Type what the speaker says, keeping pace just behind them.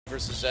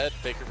versus Zed,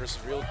 Faker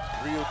versus Ryu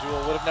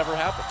duel would have never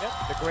happened.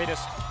 Yeah,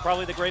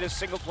 probably the greatest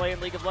single play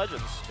in League of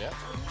Legends. Yeah.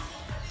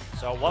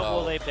 So what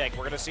will they pick? We're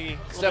going to see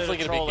it's definitely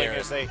going to be Garen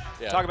as they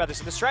talk about this.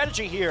 And the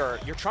strategy here,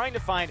 you're trying to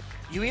find,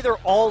 you either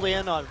all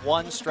in on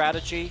one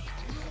strategy,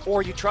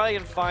 or you try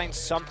and find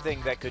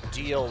something that could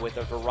deal with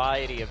a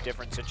variety of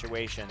different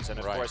situations. And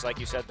of course, like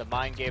you said, the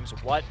mind games,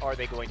 what are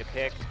they going to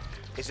pick?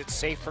 Is it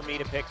safe for me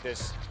to pick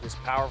this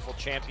powerful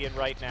champion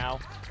right now?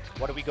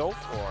 What do we go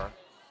for?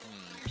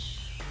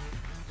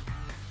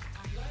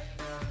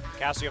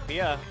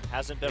 Cassiopeia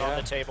hasn't been on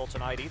the table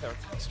tonight either.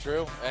 It's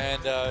true.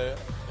 And,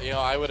 you know,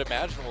 I would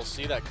imagine we'll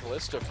see that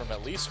Kalista from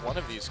at least one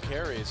of these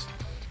carries.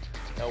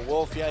 Now,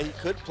 Wolf, yeah, he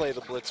could play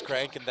the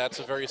Blitzcrank, and that's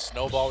a very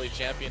snowbally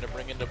champion to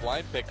bring into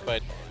blind pick,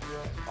 but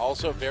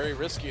also very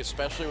risky,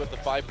 especially with the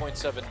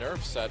 5.7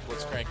 nerfs that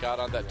Blitzcrank got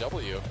on that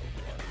W.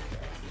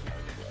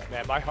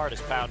 Man, my heart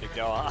is pounding,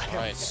 Noah.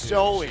 I am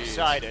so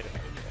excited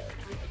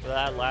for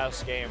that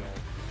last game.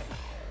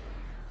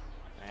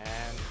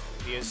 And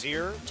the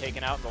Azir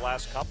taken out in the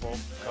last couple.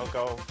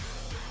 Coco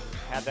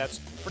had that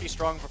pretty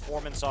strong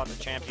performance on the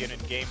champion in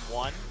game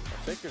 1.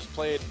 Faker's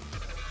played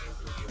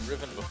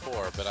Riven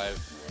before, but I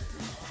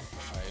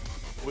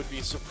would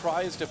be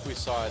surprised if we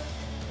saw it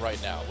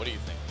right now. What do you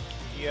think?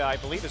 Yeah, I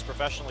believe is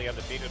professionally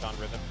undefeated on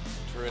Riven.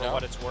 True for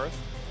what it's worth.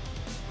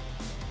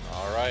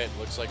 All right,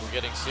 looks like we're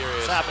getting serious.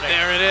 What's happening?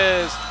 There it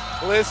is.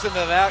 Listen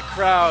to that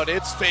crowd.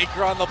 It's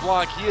Faker on the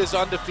block. He is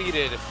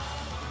undefeated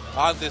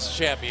on this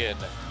champion.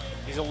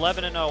 He's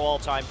 11-0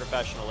 all-time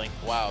professionally.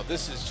 Wow,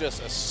 this is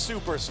just a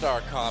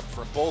superstar comp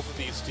from both of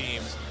these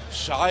teams.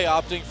 Shy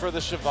opting for the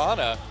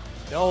Shyvana.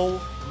 No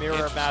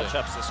mirror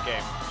matchups this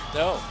game.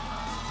 No.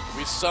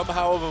 We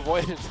somehow have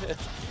avoided it.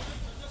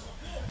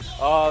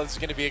 Oh, this is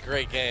going to be a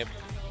great game.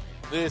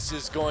 This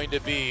is going to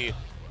be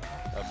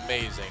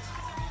amazing.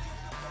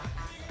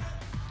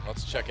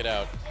 Let's check it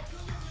out.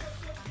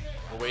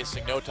 We're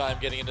wasting no time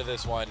getting into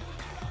this one.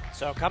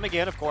 So coming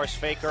in, of course,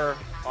 Faker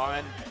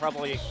on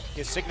probably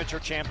his signature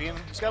champion.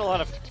 He's got a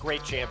lot of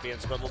great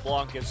champions, but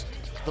LeBlanc is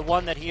the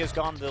one that he has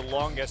gone the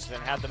longest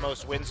and had the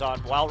most wins on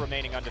while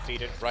remaining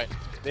undefeated. Right.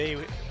 They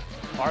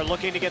are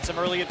looking to get some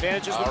early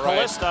advantages with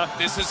Kalista.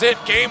 This is it,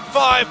 game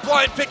 5,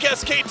 blind pick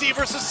SKT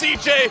versus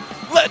CJ.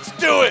 Let's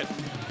do it.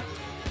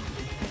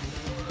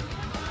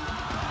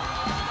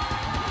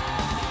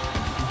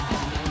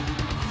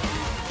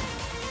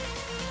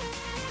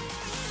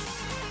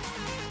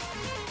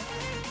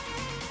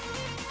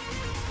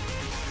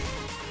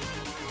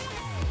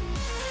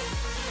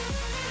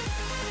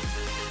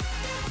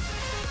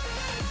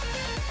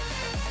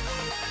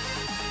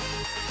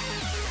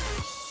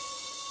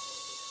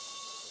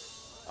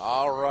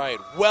 All right,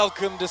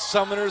 welcome to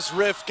Summoner's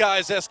Rift,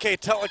 guys. SK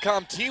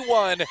Telecom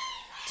T1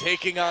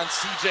 taking on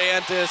CJ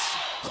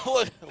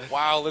Entus.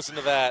 Wow, listen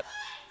to that.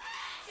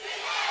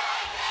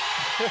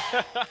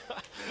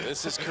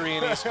 This is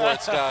Korean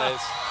esports, guys.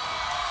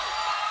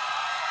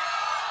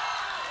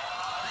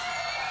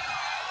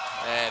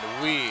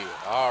 And we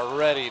are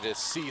ready to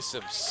see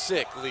some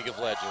sick League of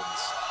Legends.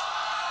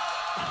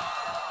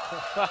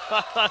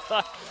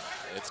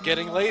 It's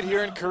getting late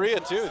here in Korea,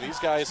 too. These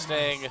guys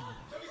staying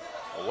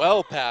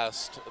well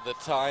past the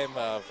time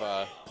of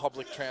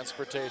public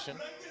transportation.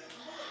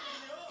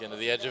 Getting to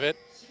the edge of it.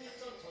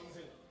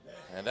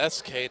 And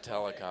SK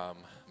Telecom,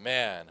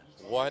 man,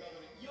 what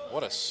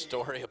a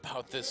story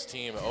about this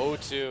team.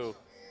 0-2.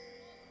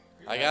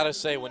 I gotta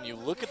say, when you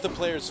look at the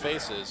players'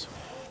 faces,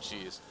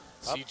 geez,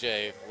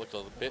 CJ looked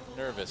a bit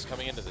nervous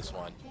coming into this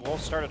one.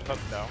 Wolf started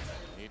hooked though.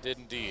 He did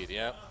indeed,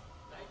 yeah.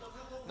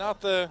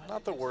 Not the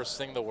worst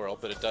thing in the world,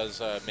 but it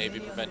does maybe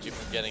prevent you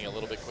from getting a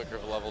little bit quicker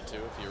of a level 2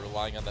 if you're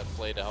relying on that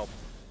flay to help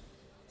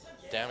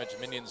damage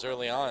minions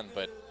early on.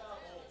 But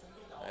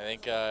I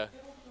think,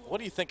 what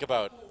do you think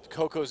about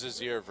Coco's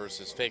Azir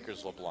versus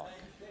Faker's LeBlanc?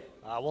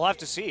 We'll have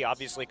to see.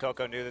 Obviously,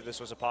 Coco knew that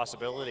this was a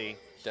possibility.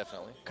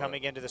 Definitely.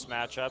 Coming into this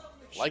matchup.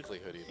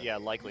 Likelihood even. Yeah,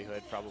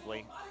 likelihood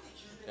probably.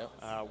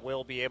 Yep.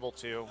 Will be able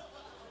to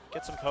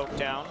get some poke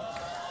down.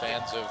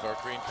 Fans of our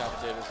Korean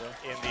commentators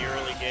there. In the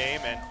early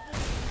game, and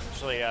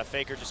actually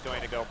Faker just going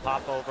to go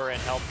pop over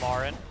and help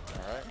Marin.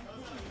 All right.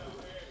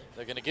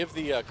 They're going to give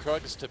the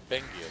Krugs to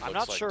Bengi. I'm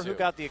not sure who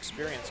got the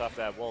experience off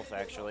that Wolf,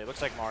 actually. It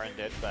looks like Marin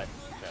did, but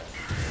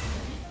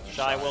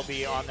Shy will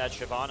be on that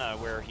Shyvana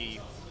where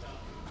he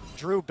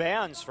drew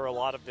bans for a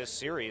lot of this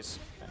series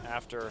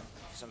after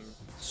some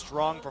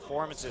strong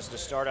performances to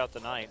start out the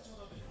night.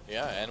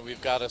 Yeah, and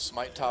we've got a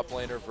Smite top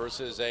laner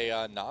versus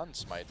a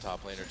non-Smite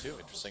top laner too,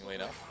 interestingly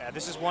enough.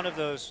 This is one of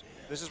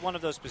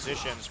those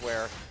positions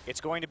where it's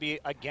going to be,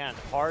 again,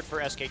 hard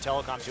for SK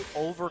Telecom to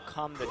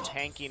overcome the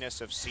tankiness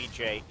of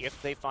CJ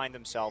if they find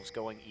themselves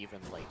going even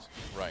late.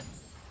 Right.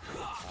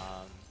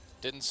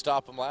 Didn't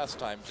stop him last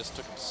time, just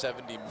took him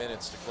 70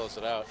 minutes to close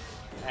it out.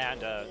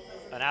 And an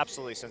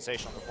absolutely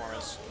sensational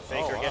performance.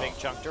 Faker getting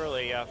chunked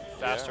early,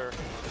 faster,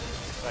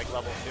 like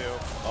level 2.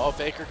 Oh,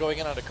 Faker going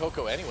in on a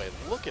Coco anyway.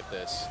 Look at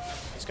this.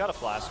 He's got a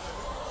flask.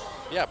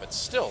 Yeah, but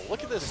still,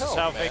 look at this. This is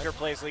how Faker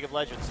plays League of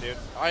Legends, dude.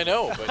 I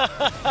know, but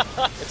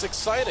it's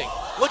exciting.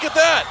 Look at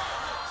that!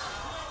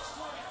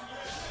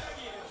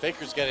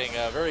 Faker's getting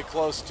very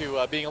close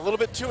to being a little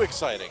bit too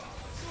exciting.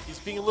 He's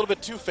being a little bit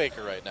too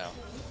Faker right now.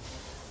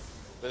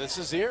 But this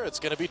is here. It's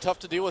going to be tough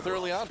to deal with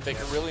early on.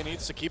 Faker really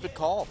needs to keep it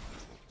calm.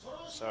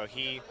 So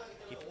he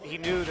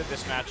knew that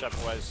this matchup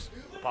was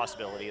a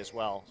possibility as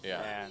well.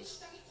 Yeah. And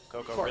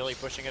Coco really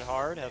pushing it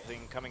hard,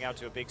 coming out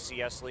to a big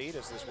CS lead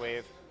as this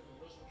wave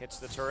hits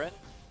the turret.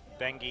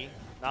 Bengi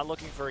not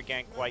looking for a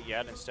gank quite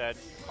yet, instead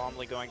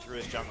calmly going through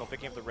his jungle,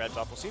 picking up the red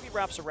buff. We'll see if he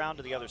wraps around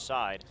to the other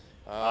side.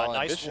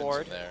 Nice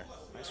ward. There.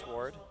 Nice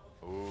ward.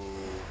 Ooh,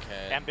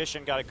 okay.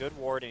 Ambition got a good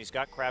ward, and he's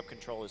got crab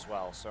control as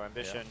well. So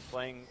Ambition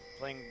playing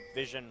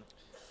Vision.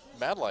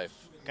 Mad Life.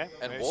 Okay,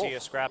 and maybe Wolf. see a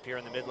scrap here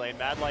in the mid lane.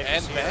 Mad Life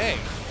And is here. Bang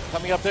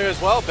coming up there as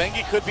well.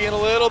 Bengi could be in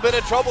a little bit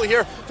of trouble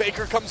here.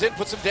 Faker comes in,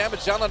 puts some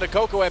damage down onto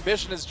Coco.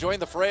 Ambition has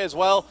joined the fray as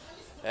well.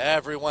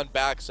 Everyone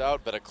backs out,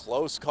 but a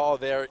close call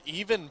there.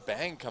 Even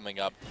Bang coming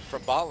up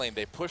from bot lane.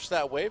 They pushed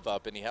that wave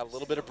up, and he had a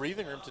little bit of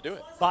breathing room to do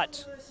it.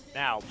 But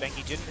now,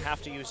 Bengi didn't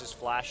have to use his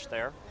flash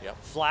there. Yep.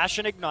 Flash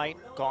and Ignite,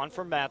 gone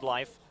from Mad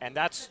Life, and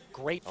that's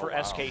great for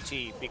wow.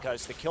 SKT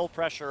because the kill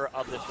pressure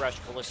of the Thresh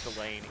Ballista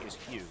lane is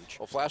huge.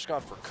 Well, flash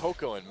gone for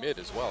Coco in mid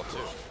as well, too.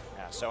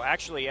 Yeah, so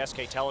actually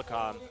SK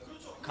Telecom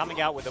coming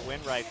out with a win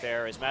right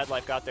there as Mad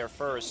Life got there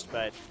first,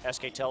 but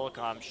SK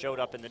Telecom showed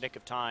up in the nick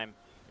of time.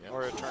 In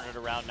order to turn it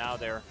around now,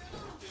 they're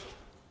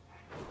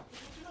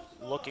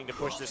looking to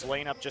push this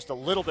lane up just a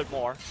little bit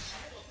more.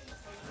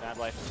 Mad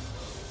Life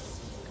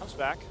comes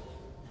back.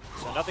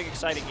 So nothing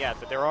exciting yet,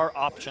 but there are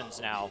options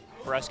now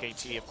for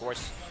SKT, of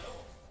course.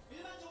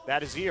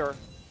 That is here.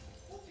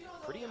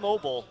 Pretty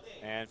immobile,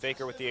 and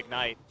Faker with the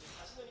Ignite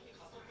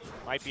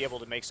might be able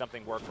to make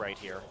something work right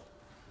here.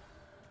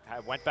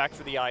 Went back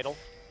for the idol.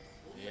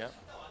 Yeah.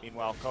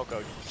 Meanwhile,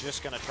 Coco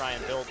just going to try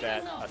and build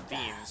that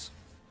Athene's.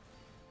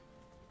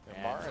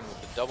 Marin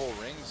with the double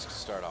rings to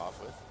start off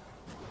with.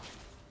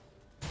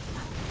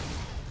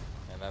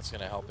 And that's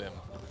going to help him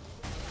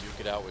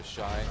duke it out with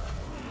Shy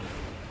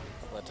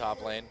on the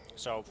top lane.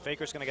 So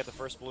Faker's going to get the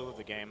first blue of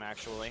the game,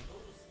 actually.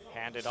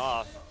 Hand it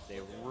off. They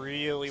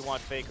really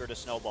want Faker to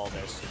snowball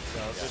this. So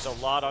there's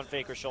a lot on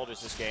Faker's shoulders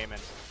this game,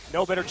 and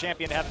no better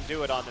champion to have him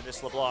do it on than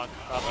this LeBlanc.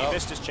 He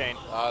missed his chain.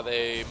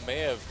 They may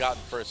have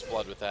gotten first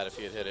blood with that if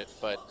he had hit it,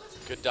 but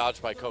good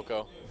dodge by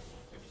Coco.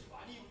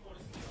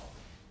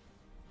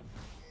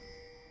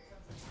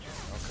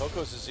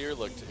 Coco's Azir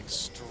looked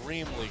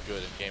extremely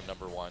good in game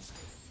number 1.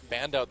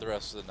 Banned out the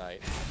rest of the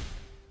night.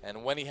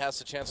 And when he has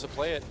the chance to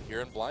play it,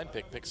 here in blind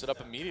pick, picks it up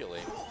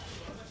immediately.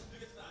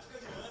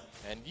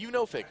 And you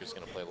know Faker's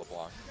going to play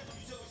LeBlanc.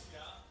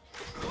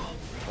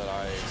 But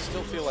I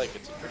still feel like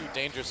it's a pretty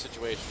dangerous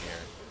situation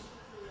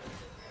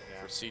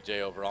here for CJ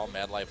overall.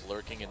 Mad Life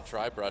lurking in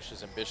tri-brush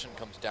as Ambition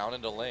comes down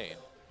into lane.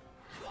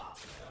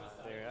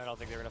 I don't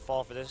think they're going to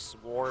fall for this.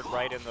 Ward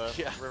right in the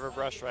river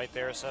brush right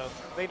there, so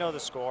they know the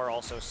score.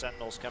 Also,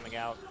 Sentinels coming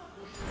out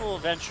will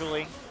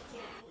eventually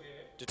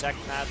detect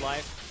Mad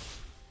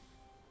Life.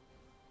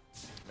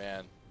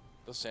 Man,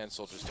 those Sand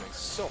Soldiers doing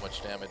so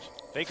much damage.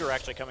 Faker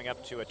actually coming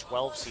up to a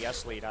 12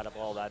 CS lead out of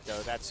all that,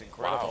 though. That's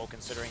incredible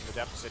considering the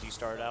deficit he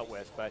started out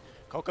with. But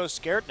Coco's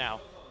scared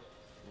now.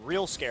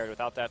 Real scared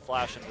without that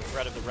flash and the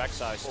threat of the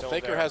Rek'Sai still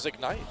Faker there. has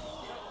Ignite.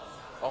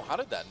 Oh, how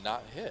did that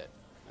not hit?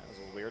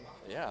 Weird.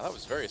 Yeah, that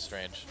was very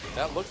strange.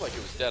 That looked like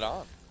it was dead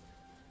on.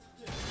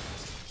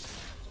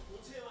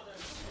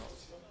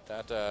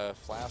 That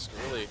flask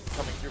really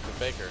coming through for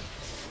Faker.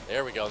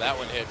 There we go, that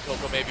one hit.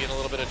 Coco may be in a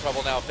little bit of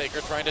trouble now.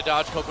 Faker trying to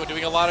dodge. Coco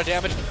doing a lot of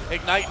damage.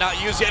 Ignite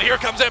not used yet. Here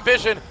comes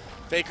Ambition.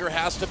 Faker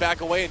has to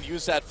back away and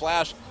use that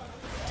flash.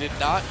 Did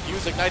not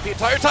use Ignite the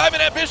entire time,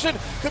 and Ambition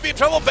could be in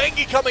trouble.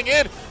 Bengi coming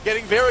in,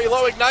 getting very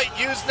low. Ignite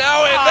used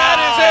now, and that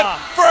is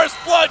it.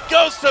 First blood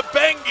goes to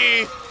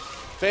Bengi.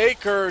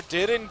 Faker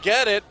didn't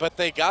get it, but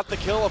they got the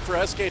kill for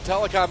SK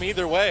Telecom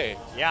either way.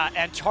 Yeah,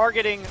 and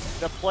targeting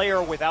the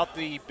player without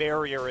the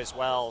barrier as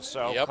well.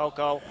 So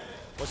Coco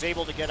was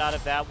able to get out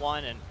of that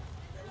one, and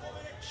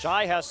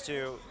Shy has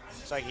to,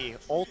 it's like he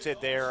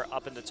ulted there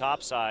up in the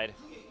top side.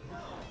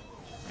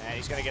 And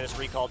he's going to get his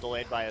recall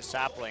delayed by a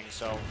sapling,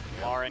 so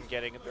Lauren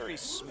getting a very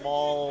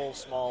small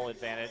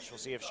advantage. We'll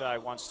see if Shy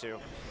wants to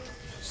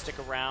stick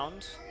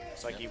around.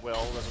 Looks like he will.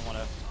 Doesn't want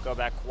to go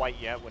back quite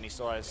yet when he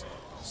still has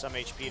some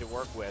HP to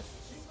work with.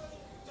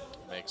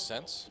 Makes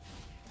sense.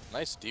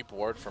 Nice deep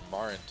ward from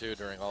Marin too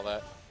during all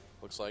that,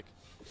 looks like.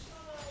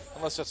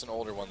 Unless that's an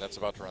older one that's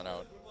about to run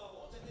out.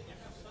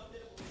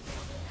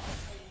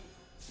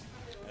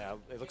 Yeah,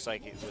 it looks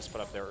like he was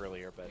put up there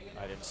earlier, but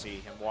I didn't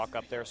see him walk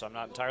up there, so I'm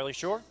not entirely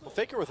sure. Well,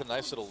 Faker with a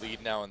nice little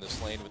lead now in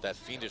this lane with that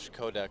Fiendish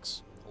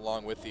Codex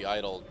along with the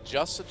idol.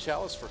 Just a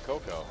chalice for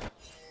Coco.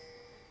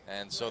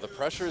 And so the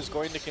pressure is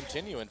going to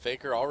continue, and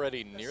Faker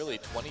already nearly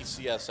 20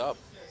 CS up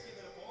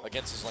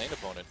against his lane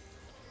opponent.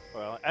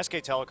 Well, SK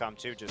Telecom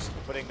too, just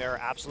putting their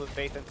absolute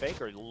faith in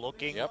Faker,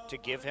 looking to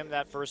give him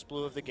that first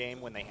blue of the game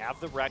when they have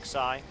the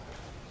Rek'Sai,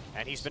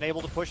 and he's been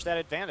able to push that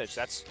advantage.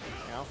 That's,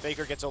 you know,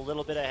 Faker gets a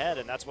little bit ahead,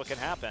 and that's what can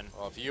happen.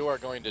 Well, if you are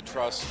going to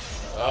trust,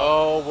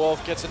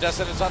 Wolf gets a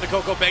Descendants onto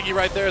Coco. Bengi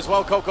right there as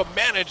well. Coco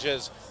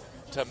manages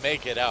to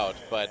make it out,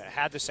 but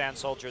had the Sand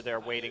Soldier there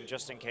waiting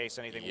just in case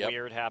anything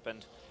weird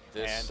happened.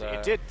 This, and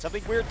it did.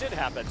 Something weird did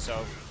happen,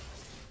 so.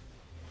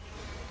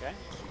 Okay.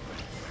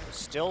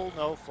 Still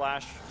no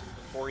flash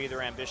for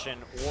either Ambition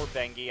or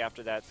Bengi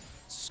after that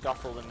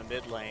scuffle in the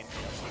mid lane.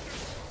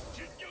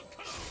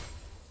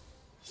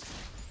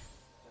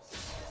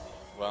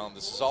 Well,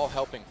 this is all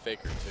helping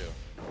Faker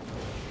too.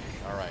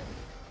 All right.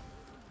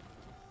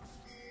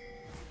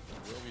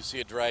 Will we see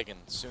a dragon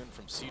soon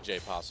from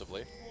CJ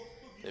possibly?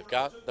 They've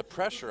got the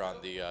pressure on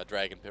the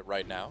Dragon Pit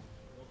right now.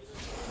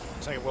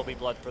 Looks like it will be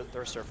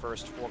Bloodthirster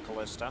first for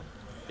Kalista.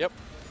 Yep,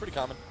 pretty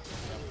common.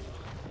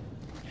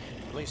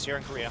 At least here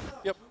in Korea.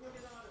 Yep.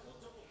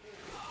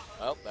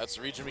 Well, that's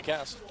the region we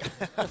cast.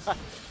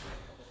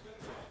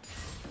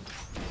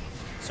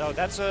 So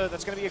that's going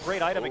to be a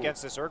great item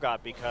against this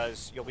Urgot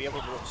because you'll be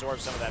able to absorb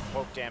some of that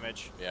poke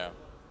damage. Yeah.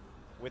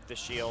 With the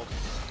shield.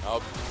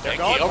 Oh, they're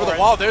going over for the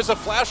wall. There's a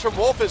flash from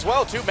Wolf as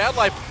well, too.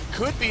 Madlife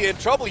could be in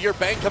trouble here.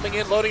 Bang coming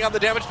in, loading on the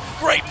damage.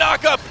 Great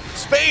knock-up.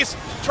 Space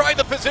trying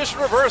the position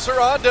reverser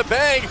onto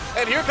Bang.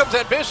 And here comes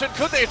Ambition.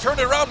 Could they turn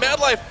it around?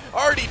 Madlife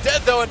already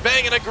dead, though, and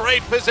Bang in a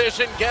great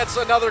position. Gets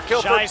another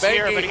kill Shy's for Bang.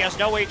 here, but he has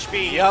no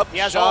HP. Yep, he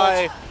has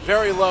Shy ult.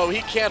 very low.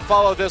 He can't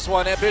follow this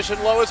one.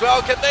 Ambition low as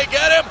well. Can they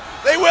get him?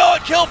 They will. A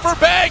kill for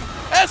Bang.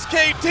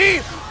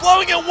 SKT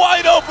blowing it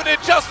wide open in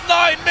just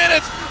 9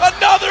 minutes.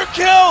 Another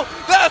kill.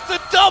 That's a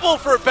double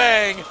for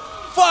Bang.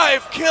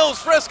 5 kills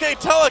for SK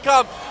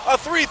Telecom. A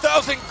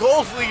 3,000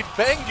 gold lead.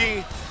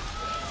 Bengi.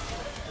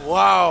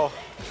 Wow.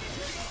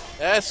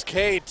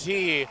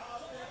 SKT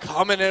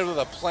coming in with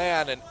a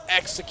plan and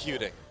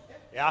executing.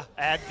 Yeah,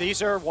 and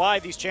these are why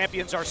these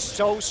champions are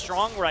so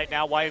strong right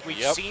now, why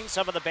we've seen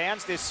some of the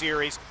bans this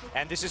series,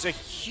 and this is a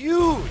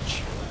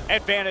huge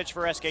advantage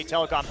for SK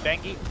Telecom.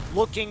 Bengi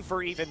looking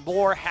for even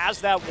more,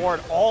 has that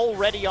ward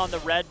already on the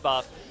red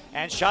buff,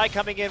 and Shy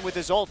coming in with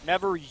his ult,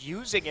 never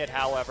using it,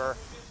 however,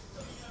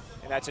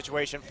 in that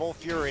situation, full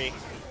fury,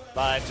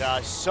 but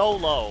so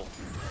low.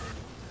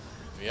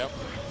 Yep.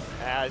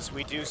 As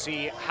we do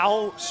see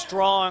how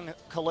strong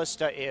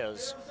Kalista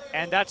is,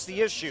 and that's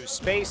the issue.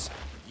 Space.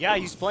 Yeah,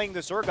 he's playing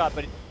this Urgot,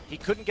 but he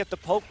couldn't get the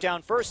poke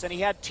down first, and he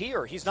had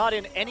Tyr. He's not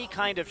in any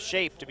kind of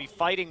shape to be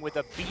fighting with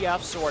a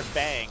BF sword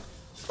Bang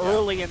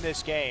early in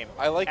this game.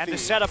 And the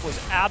setup was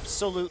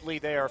absolutely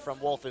there from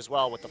Wolf as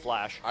well with the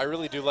flash. I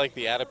really do like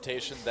the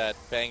adaptation that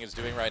Bang is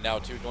doing right now,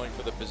 too, going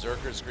for the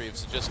Berserker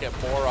Screams to just get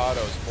more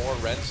autos, more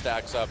Ren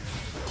stacks up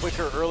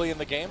quicker early in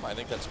the game. I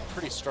think that's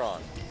pretty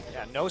strong.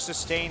 Yeah, no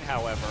sustain,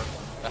 however,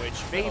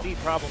 which may be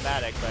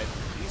problematic, but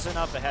he's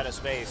enough ahead of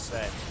Space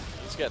that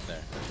he's getting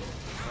there.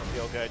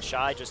 Feel good.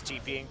 Shy just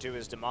TPing to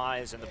his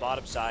demise in the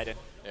bottom side, and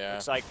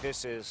looks like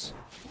this is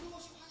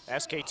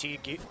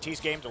SKT's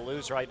game to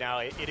lose right now.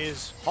 It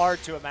is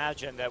hard to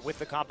imagine that with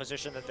the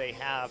composition that they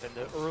have and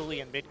the early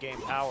and mid-game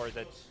power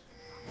that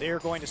they're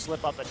going to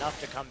slip up enough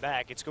to come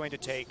back. It's going to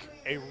take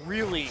a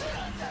really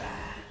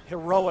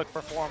heroic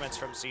performance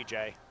from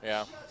CJ.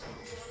 Yeah.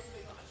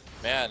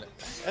 Man,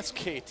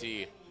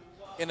 SKT,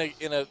 in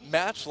a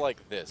match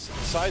like this,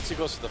 besides he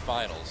goes to the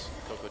finals,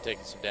 Coco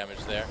taking some damage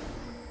there,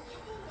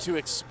 to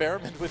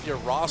experiment with your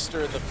roster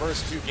in the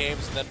first 2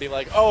 games and then be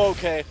like, oh,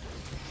 okay,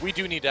 we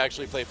do need to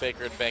actually play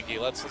Faker and Bengi.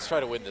 Let's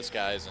try to win this,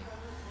 guys.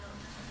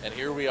 And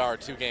here we are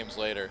 2 games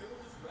later.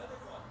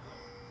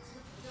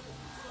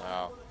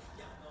 Wow.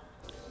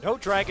 No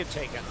dragon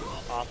taken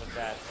off of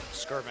that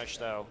skirmish,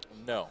 though.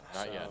 No,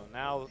 not yet.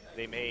 Now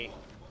they may.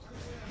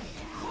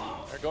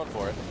 They're going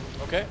for it.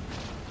 Okay.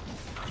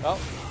 Well,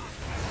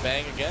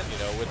 Bang again, you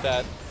know, with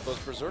those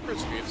Berserker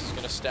Screams is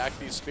going to stack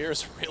these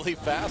spears really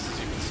fast, as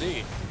you can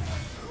see.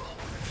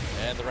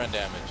 And the Ren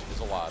damage is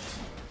a lot.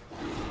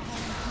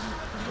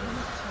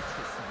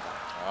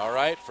 All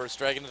right, first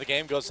dragon of the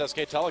game goes to SK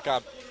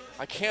Telecom.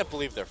 I can't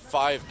believe they're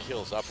 5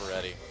 kills up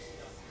already.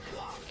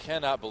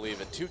 Cannot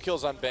believe it. 2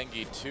 kills on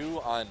Bengi, 2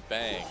 on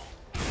Bang.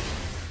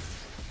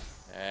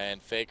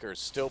 And Faker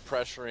still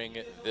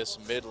pressuring this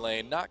mid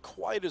lane. Not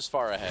quite as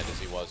far ahead as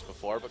he was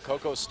before, but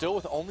Coco still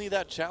with only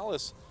that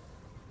Chalice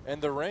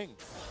and the ring.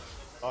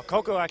 Well,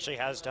 Coco actually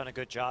has done a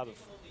good job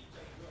of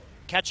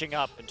catching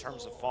up in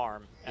terms of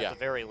farm, at the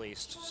very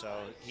least. So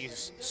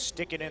he's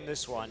sticking in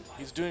this one.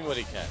 He's doing what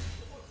he can.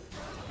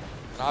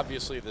 And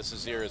obviously, this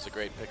Azir is a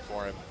great pick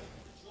for him.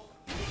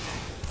 The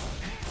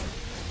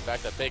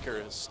fact that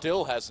Faker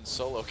still hasn't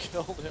solo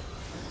killed him,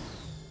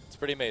 it's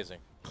pretty amazing.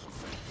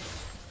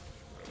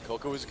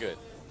 Coco is good.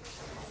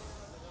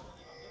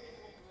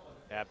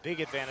 Yeah, big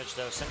advantage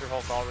though.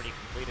 Cinderhulk already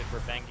completed for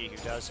Bengi, who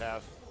does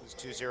have his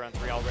 2-0 and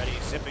 3 already,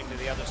 zipping to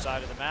the other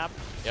side of the map.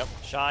 Yep.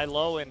 Shy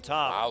low in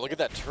top. Wow, look at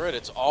that turret.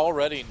 It's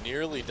already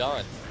nearly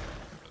done.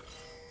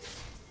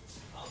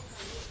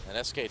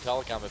 And SK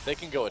Telecom, if they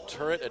can go a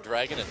turret, a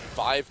dragon, and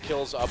 5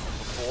 kills up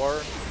before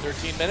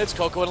 13 minutes,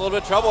 Coco in a little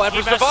bit of trouble.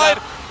 Emperor's Divide,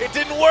 it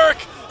didn't work.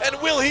 And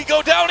will he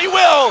go down? He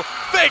will!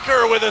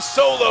 Faker with a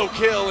solo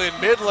kill in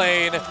mid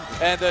lane.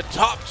 And the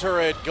top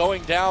turret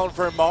going down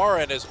for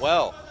Marin as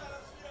well.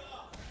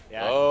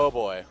 Yeah. Oh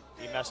boy.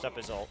 He messed up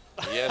his ult.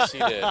 Yes, he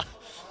did.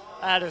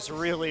 That is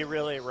really,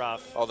 really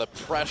rough. Oh, the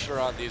pressure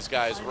on these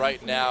guys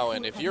right now.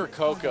 And if you're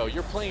Coco,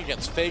 you're playing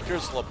against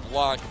Faker's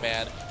LeBlanc,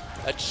 man.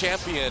 A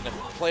champion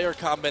player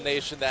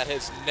combination that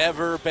has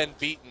never been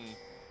beaten.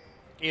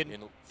 In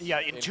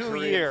 2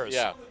 Korea. years.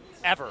 Yeah.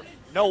 Ever.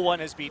 No one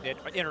has beaten it.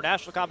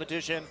 International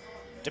competition,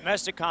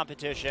 domestic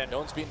competition. No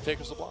one's beaten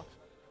Faker's LeBlanc.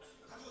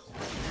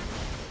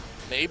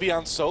 Maybe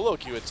on solo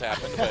queue it's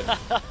happened,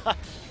 but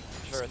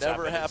Sure, it's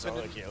never happened.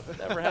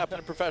 Never happened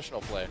in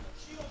professional play.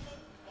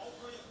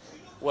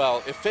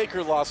 Well, if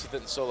Faker lost with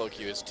it in solo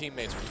queue, his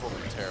teammates were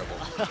totally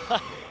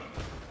terrible.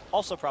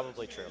 Also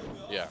probably true.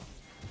 Yeah.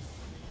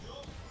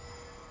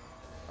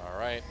 All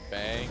right,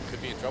 Bang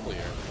could be in trouble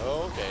here.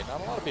 Okay,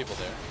 not a lot of people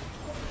there.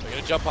 They're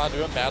going to jump onto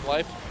him, Mad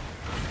Life.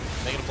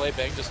 Making a play,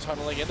 Bang just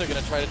tunneling in. They're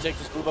going to try to take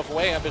this blue buff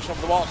away. Ambition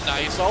over the wall.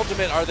 Nice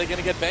ultimate. Are they going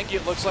to get Bengi?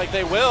 It looks like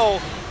they will.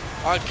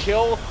 On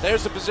kill,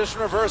 there's the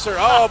position reverser.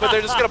 Oh, but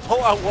they're just going to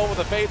pull out one with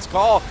a Fate's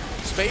Call.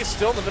 Space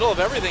still in the middle of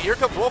everything. Here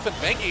comes Wolf and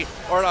Bengi,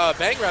 or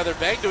Bang rather.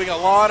 Bang doing a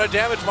lot of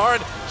damage.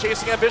 Marin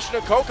chasing Ambition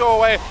and Coco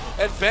away.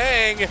 And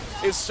Bang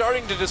is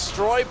starting to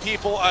destroy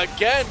people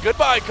again.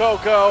 Goodbye,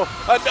 Coco.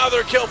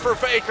 Another kill for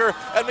Faker.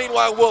 And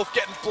meanwhile, Wolf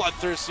getting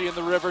bloodthirsty in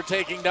the river,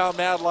 taking down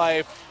Mad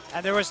Life.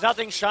 And there was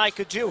nothing Shy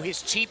could do. His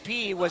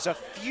TP was a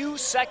few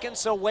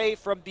seconds away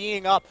from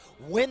being up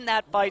when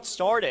that fight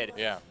started.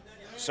 Yeah.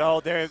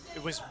 So it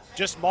was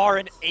just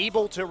Marin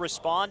able to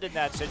respond in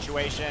that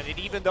situation. And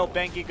even though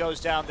Bengi goes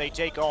down, they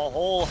take a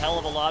whole hell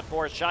of a lot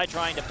for it. Shy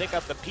trying to pick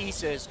up the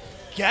pieces,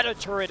 get a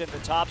turret in the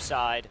top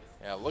side.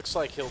 Yeah, it looks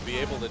like he'll be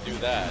able to do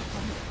that.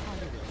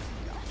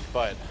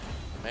 But,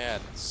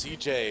 man,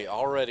 CJ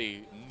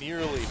already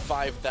nearly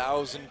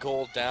 5,000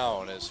 gold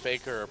down as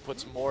Faker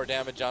puts more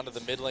damage onto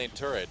the mid lane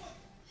turret.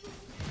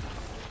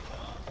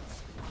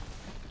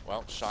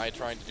 Well, Shy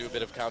trying to do a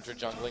bit of counter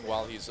jungling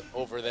while he's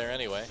over there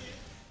anyway.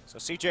 So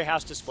CJ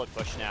has to split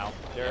push now.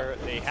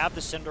 They have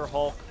the Cinder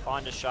Hulk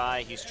onto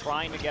Shy. He's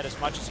trying to get as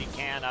much as he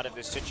can out of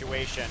this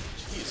situation.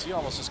 Jeez, he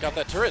almost just got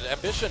that turret.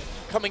 Ambition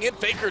coming in.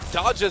 Faker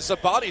dodges a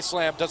body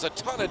slam, does a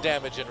ton of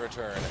damage in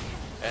return.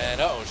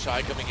 And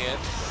Shy coming in.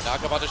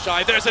 Knock up onto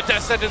Shy. There's a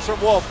death sentence from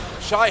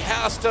Wolf. Shy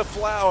has to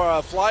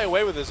fly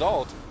away with his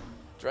ult.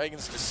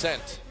 Dragon's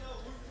Descent.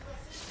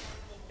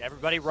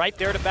 Everybody right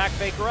there to back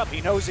Faker up.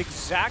 He knows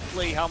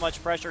exactly how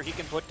much pressure he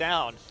can put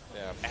down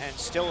and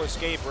still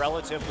escape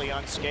relatively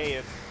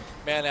unscathed.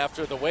 Man,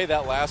 after the way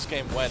that last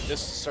game went, this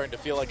is starting to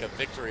feel like a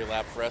victory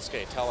lap for SK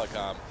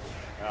Telecom.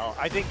 Well,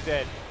 I think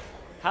that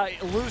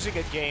losing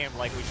a game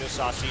like we just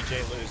saw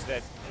CJ lose,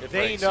 that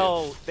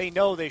they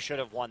know they should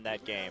have won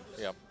that game.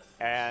 Yep.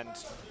 And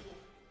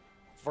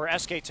for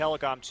SK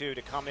Telecom too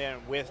to come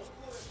in with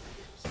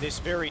this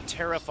very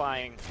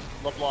terrifying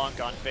LeBlanc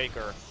on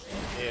Faker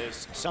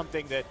is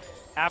something that,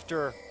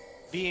 after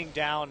being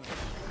down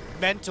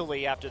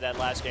mentally after that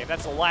last game,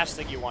 that's the last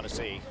thing you want to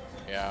see.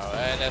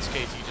 Yeah, and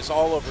SKT just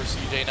all over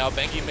CJ now.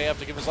 Bengi may have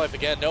to give his life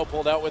again. No,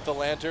 pulled out with the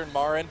lantern.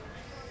 Marin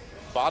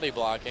body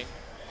blocking.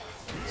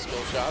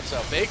 Skill shots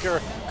out.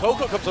 Faker.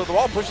 Coco comes over the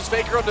wall, pushes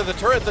Faker under the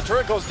turret. The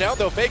turret goes down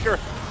though. Faker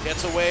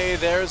gets away.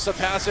 There's the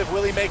passive.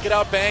 Will he make it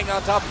out? Bang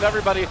on top of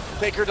everybody.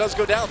 Faker does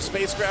go down.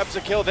 Space grabs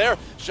a kill there.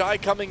 Shy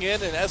coming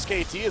in, and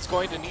SKT is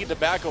going to need to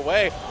back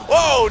away.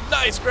 Whoa,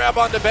 nice grab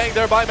onto Bang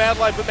there by Mad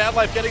Life, but Mad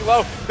Life getting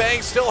low.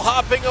 Bang still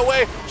hopping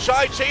away.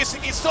 Shy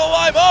chasing. He's still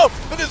alive. Oh,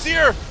 but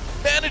Azir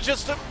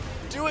manages to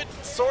do it,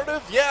 sort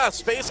of. Yeah,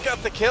 Space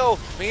got the kill.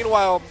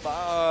 Meanwhile,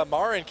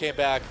 Marin came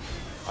back.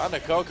 On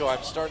the Coco,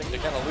 I'm starting to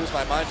kind of lose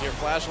my mind here.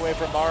 Flash away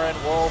from Marin.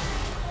 Wolf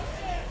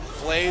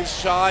Flays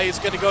Shy is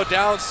going to go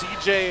down.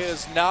 CJ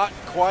is not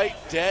quite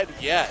dead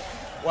yet.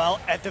 Well,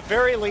 at the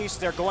very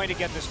least, they're going to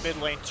get this mid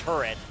lane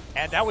turret.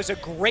 And that was a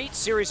great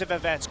series of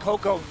events.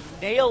 Coco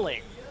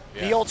nailing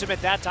the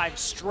ultimate that time,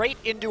 straight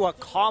into a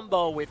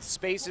combo with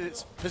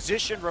Space's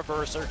position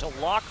reverser to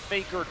lock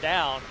Faker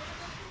down.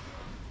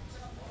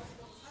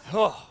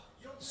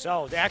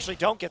 So they actually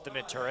don't get the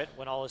mid turret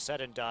when all is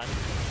said and done,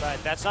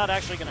 but that's not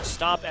actually going to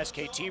stop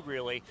SKT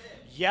really.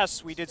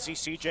 Yes, we did see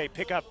CJ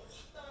pick up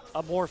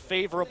a more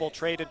favorable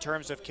trade in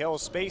terms of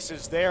kills. Space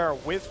is there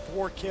with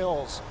 4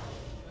 kills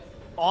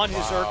on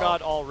his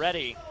Urgot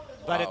already,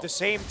 but at the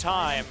same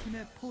time,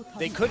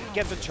 they couldn't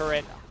get the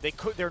turret.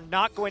 They're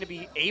not going to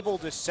be able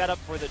to set up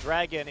for the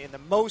Dragon in the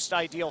most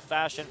ideal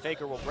fashion.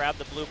 Faker will grab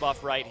the blue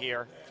buff right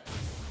here.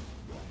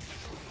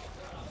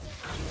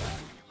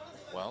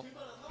 Well,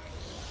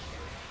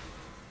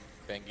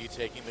 Bengi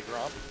taking the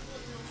Gromp.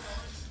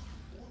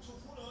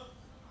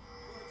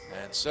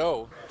 And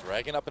so,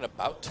 Dragon up in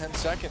about 10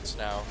 seconds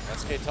now.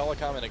 SK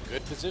Telecom in a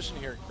good position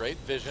here, great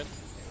vision.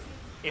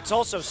 It's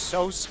also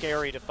so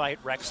scary to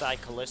fight Rek'Sai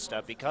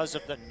Kalista because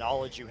of the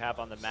knowledge you have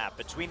on the map.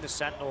 Between the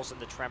Sentinels and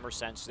the Tremor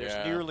Sense,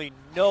 there's nearly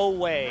no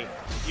way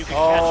you can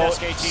catch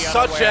SKT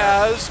unaware. Such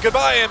as,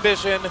 goodbye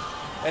Ambition.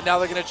 And now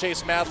they're going to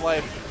chase Mad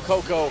Life,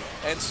 Coco,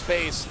 and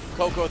Space.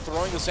 Coco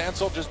throwing the Sand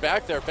Soldiers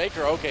back there.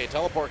 Faker, okay,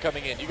 teleport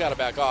coming in. You got to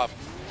back off.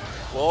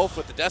 Wolf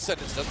with the death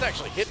sentence doesn't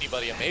actually hit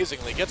anybody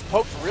amazingly. Gets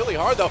poked really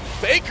hard though.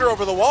 Faker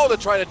over the wall to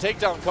try to take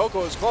down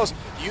Coco is close.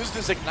 Used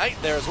his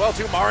ignite there as well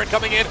too. Marin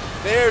coming in.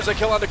 There's a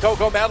kill onto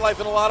Coco.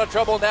 Madlife in a lot of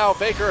trouble now.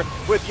 Faker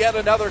with yet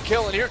another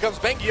kill, and here comes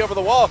Bengi over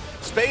the wall.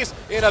 Space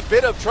in a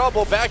bit of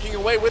trouble, backing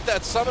away with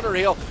that summoner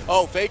heal.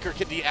 Oh, Faker,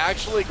 can he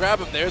actually grab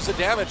him? There's the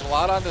damage, a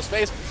lot on the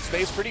Space.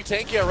 Space pretty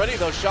tanky already,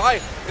 though.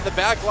 Shy in the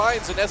back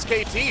lines, and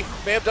SKT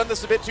may have done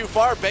this a bit too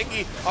far.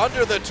 Bengi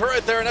under the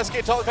turret there, and SK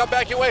Telecom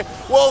backing away.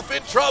 Wolf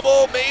in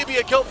trouble, maybe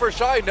a kill for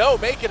Shy. No,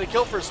 make it a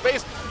kill for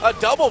Space. A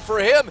double for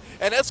him,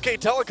 and SK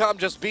Telecom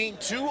just being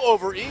too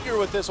overeager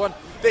with this one.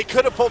 They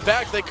could have pulled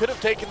back, they could have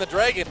taken the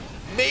Dragon.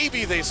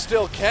 Maybe they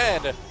still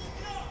can,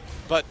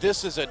 but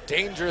this is a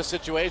dangerous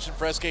situation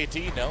for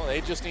SKT. No,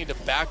 they just need to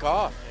back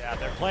off. Yeah,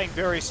 they're playing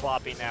very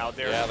sloppy now.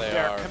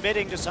 They're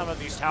committing to some of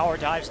these tower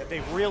dives that they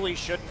really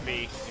shouldn't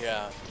be.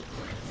 Yeah,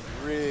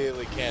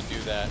 really can't do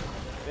that.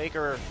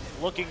 Faker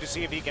looking to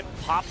see if he can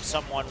pop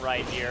someone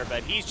right here,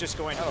 but he's just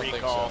going to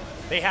recall. So.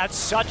 They had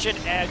such an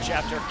edge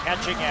after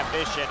catching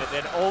Ambition and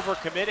then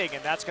overcommitting,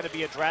 and that's going to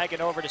be a Dragon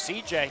over to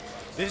CJ.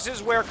 This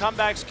is where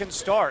comebacks can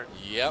start.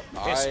 Yep.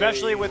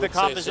 Especially with a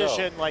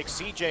composition like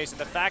CJ's and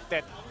the fact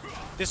that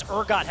this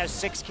Urgot has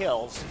 6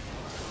 kills.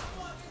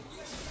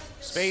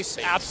 Space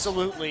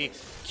absolutely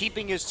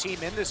keeping his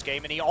team in this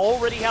game, and he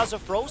already has a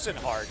Frozen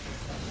Heart.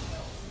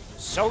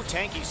 So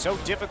tanky, so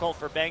difficult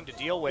for Bang to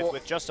deal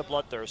with just a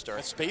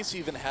Bloodthirster. Space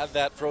even had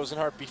that Frozen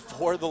Heart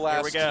before the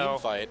last team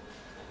fight.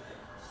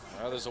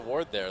 Oh, there's a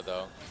ward there,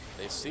 though.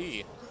 They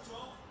see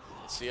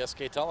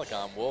SK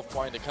Telecom. Wolf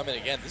trying to come in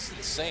again. This is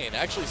insane.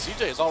 Actually,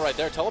 CJ is all right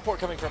there. Teleport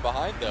coming from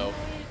behind, though.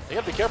 They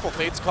have to be careful.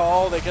 Fate's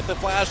call. They get the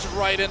flash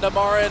right into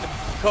Marin.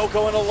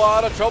 Coco in a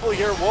lot of trouble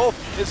here.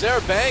 Wolf is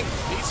there. Bang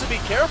needs to be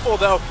careful,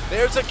 though.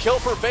 There's a kill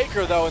for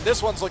Faker, though, and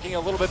this one's looking a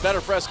little bit better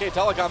for SK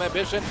Telecom.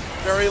 Ambition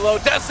very low.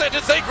 Death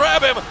Sentence, they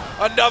grab him.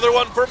 Another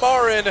one for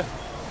Marin.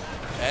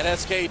 And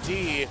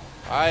SKT,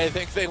 I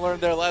think they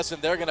learned their lesson.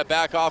 They're going to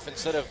back off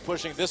instead of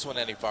pushing this one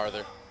any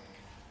farther.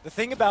 The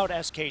thing about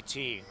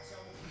SKT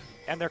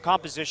and their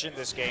composition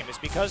this game is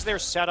because they're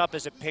set up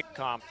as a pick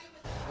comp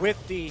with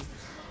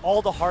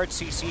all the hard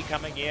CC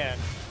coming in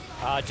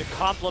to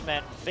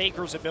complement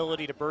Faker's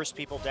ability to burst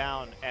people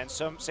down, and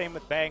same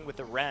with Bang with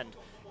the Rend,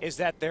 is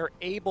that they're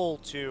able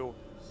to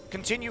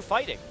continue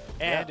fighting.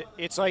 And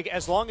it's like,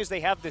 as long as they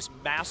have this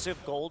massive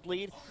gold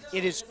lead,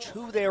 it is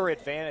to their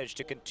advantage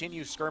to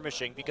continue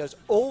skirmishing, because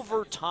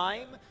over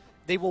time,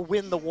 they will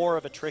win the war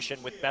of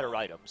attrition with better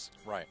items.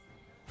 Right.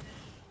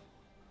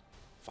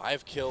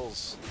 5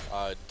 kills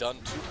done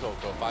to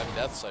Coco, 5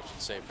 deaths, I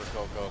should say, for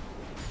Coco.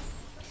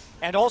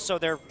 And also,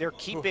 they're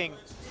keeping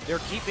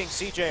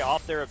CJ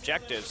off their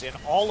objectives in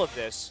all of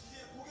this.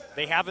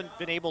 They haven't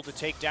been able to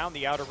take down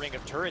the outer ring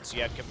of turrets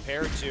yet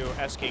compared to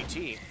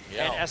SKT.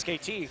 Yeah. And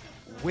SKT,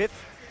 with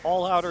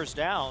all outers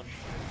down,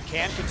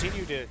 can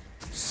continue to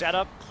set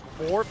up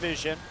more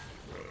vision,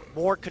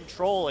 more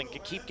control, and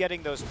can keep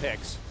getting those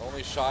picks.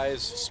 Only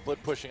Shy's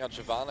split pushing on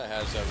Shyvana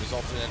has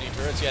resulted in any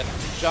turrets yet.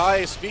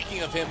 Shy,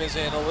 speaking of him, is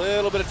in a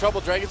little bit of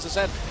trouble. Dragon's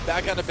Descent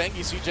back onto Bengi.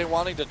 CJ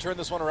wanting to turn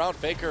this one around.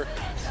 Faker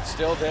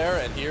still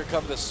there, and here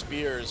come the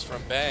spears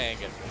from Bang.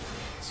 And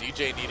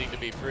CJ needing to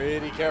be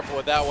pretty careful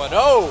with that one.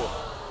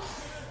 Oh!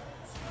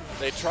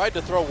 They tried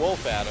to throw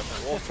Wolf at him,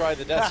 and Wolf tried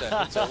the death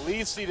sentence. At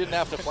least he didn't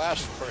have to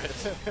flash for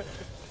it. It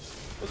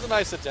was a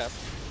nice attempt.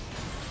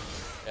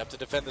 You have to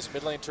defend this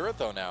mid lane turret,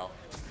 though, now.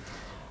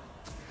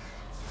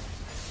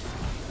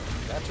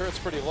 That turret's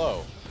pretty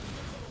low.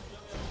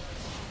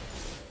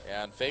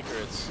 And Faker,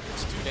 it's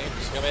too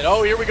dangerous to come in.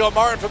 Oh, here we go.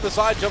 Marin from the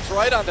side jumps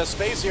right onto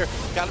Space here.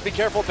 Got to be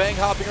careful. Bang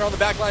hopping around the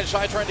back line.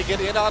 Shy trying to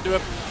get in onto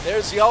him.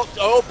 There's the ult.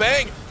 Oh,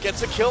 Bang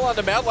gets a kill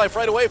onto Madlife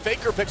right away.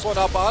 Faker picks one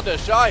up onto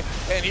Shy.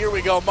 And here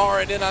we go.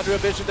 Marin in onto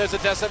Ambition. There's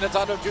a Death Sentence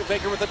onto him too.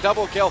 Faker with a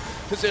double kill.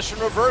 Position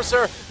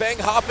reverser. Bang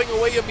hopping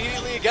away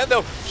immediately again,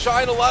 though.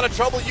 Shy in a lot of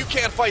trouble. You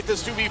can't fight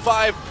this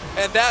 2v5.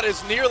 And that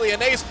is nearly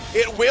an ace.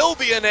 It will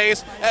be an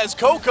ace as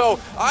Coco,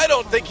 I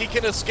don't think he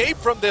can escape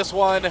from this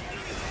one.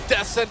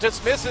 Death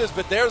Sentence misses,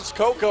 but there's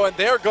Coco, and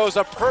there goes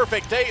a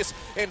perfect ace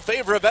in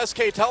favor of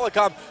SK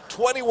Telecom.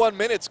 21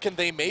 minutes. Can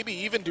they maybe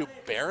even do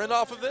Baron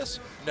off of this?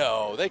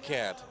 No, they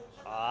can't.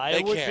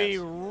 It would be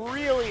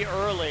really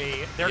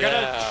early. They're going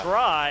to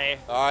try.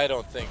 I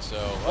don't think so.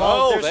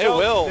 Well, oh, they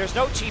will. There's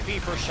no TP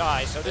for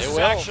Shy, so this is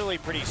actually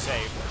pretty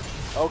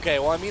safe. Okay,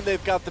 well, I mean,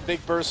 they've got the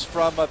big burst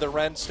from the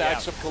Ren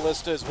stacks from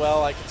Callista as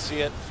well. I can see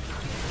it.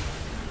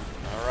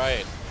 All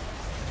right.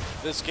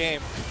 This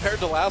game, compared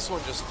to last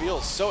one, just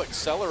feels so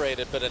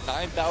accelerated, but a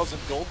 9,000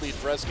 gold lead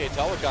for SK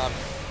Telecom.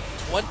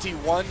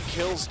 21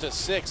 kills to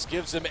 6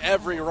 gives them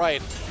every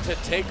right to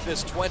take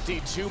this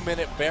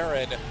 22-minute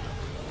Baron.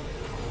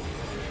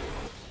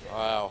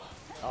 Wow.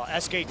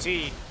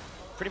 SKT,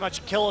 pretty much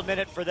a kill a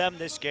minute for them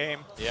this game.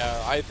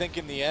 Yeah, I think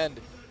in the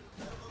end,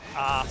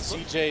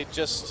 CJ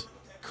just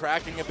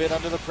cracking a bit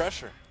under the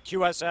pressure.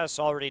 QSS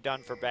already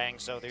done for Bang,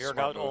 so the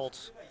Urgot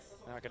ult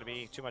not going to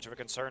be too much of a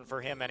concern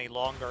for him any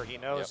longer. He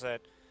knows that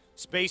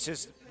Space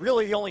is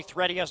really the only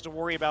threat he has to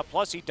worry about.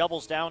 Plus, he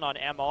doubles down on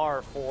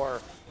MR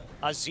for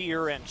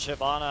Azir and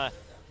Shyvana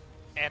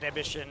and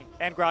Ambition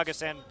and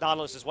Gragas and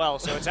Nautilus as well.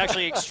 So it's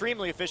actually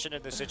extremely efficient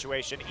in this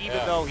situation, even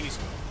though he's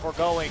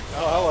foregoing.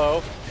 Oh,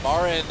 hello.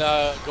 Marin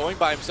going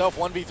by himself,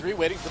 1v3,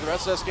 waiting for the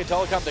rest of SK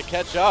Telecom to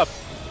catch up.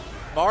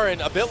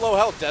 Marin, a bit low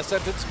health. Death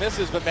Sentence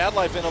misses, but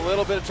Madlife in a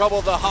little bit of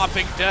trouble. The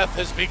hopping death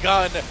has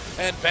begun,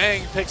 and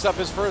Bang picks up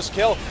his first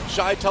kill.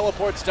 Shy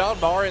teleports down.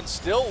 Marin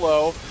still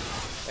low,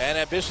 and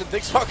Ambition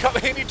thinks about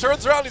coming in. He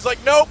turns around. He's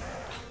like, nope,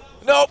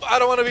 nope, I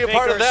don't want to be a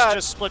part of that.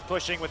 Just split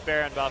pushing with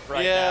Baron buff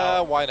right now.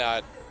 Yeah, why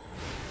not?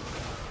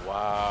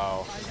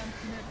 Wow.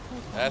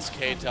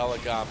 SK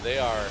Telecom, they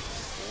are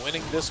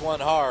winning this one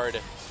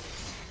hard.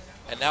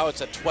 And now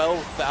it's a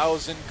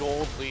 12,000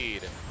 gold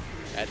lead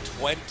at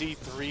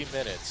 23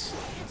 minutes.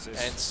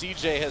 And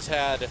CJ has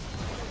had,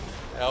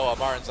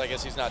 Marin's, I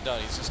guess he's not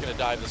done. He's just going to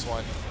dive this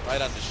one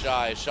right onto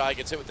Shy. Shy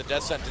gets hit with the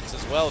death sentence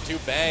as well, too.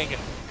 Bang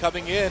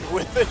coming in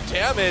with the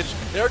damage.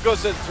 There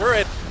goes the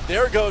turret.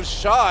 There goes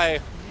Shy.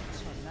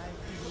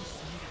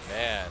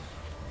 Man.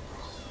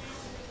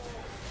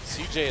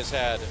 CJ has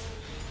had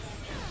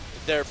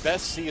their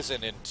best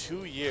season in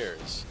 2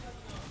 years,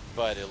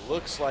 but it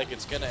looks like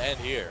it's going to end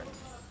here.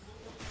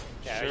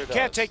 Yeah, Sure you does.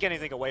 can't take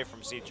anything away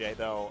from CJ,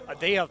 though.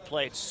 They have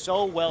played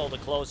so well to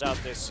close out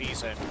this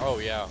season. Oh,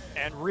 yeah.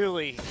 And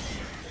really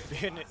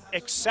been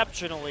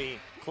exceptionally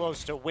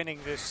close to winning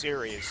this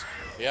series.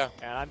 Yeah.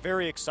 And I'm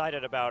very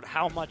excited about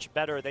how much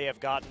better they have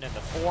gotten in the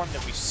form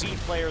that we see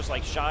players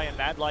like Shy and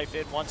Madlife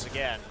in once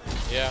again.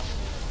 Yeah.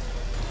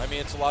 I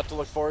mean, it's a lot to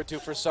look forward to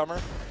for summer.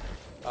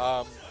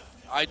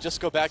 I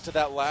just go back to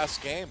that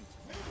last game,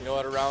 you know,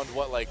 at around,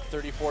 what, like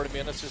 30, 40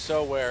 minutes or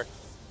so, where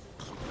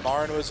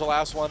Marin was the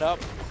last one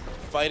up,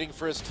 fighting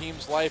for his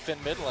team's life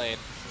in mid lane.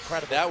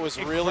 Incredible. That was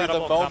really the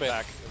Incredible moment.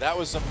 comeback. That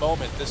was the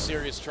moment this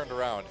series turned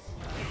around.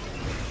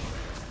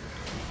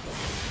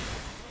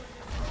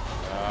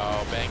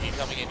 Oh, Bangy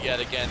coming in yet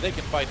again. They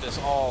can fight this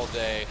all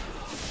day.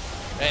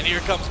 And here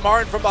comes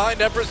Marin from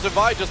behind. Emperor's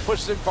Divide just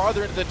pushes him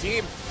farther into the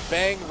team.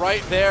 Bang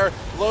right there,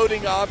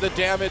 loading on the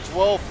damage.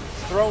 Wolf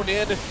thrown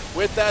in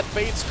with that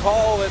Fate's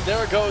Call, and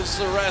there goes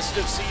the rest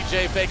of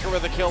CJ. Faker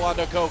with a kill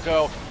onto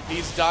Coco.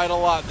 He's died a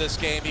lot this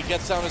game. He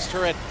gets down his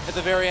turret at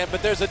the very end,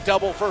 but there's a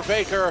double for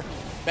Faker.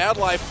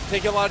 Madlife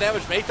taking a lot of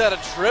damage. Make that a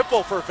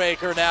triple for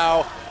Faker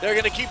now. They're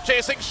going to keep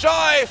chasing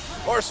Shy,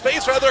 or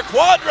Space rather,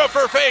 quadra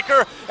for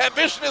Faker.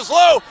 Ambition is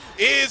low.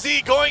 Is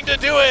he going to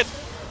do it?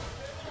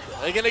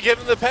 Are they going to give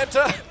him the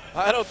penta?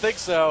 I don't think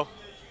so.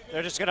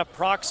 They're just going to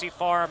proxy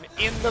farm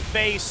in the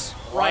base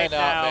Why right not,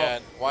 now,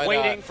 man? Why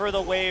waiting not? for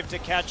the wave to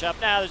catch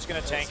up. Now they're just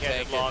going to tank it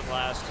at long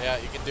last. Yeah,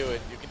 you can do it.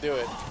 You can do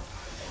it.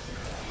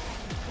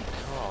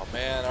 Oh,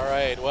 man. All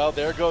right. Well,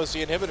 there goes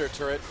the inhibitor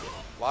turret.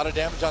 A lot of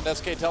damage on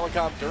SK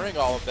Telecom during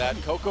all of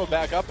that. Coco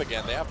back up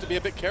again. They have to be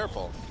a bit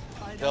careful.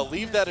 They'll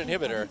leave that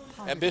inhibitor.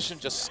 Ambition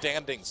just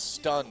standing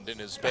stunned in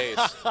his base.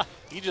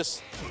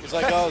 He's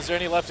like, oh, is there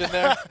any left in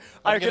there?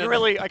 I could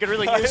really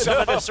use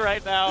some of this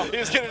right now.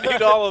 He's going to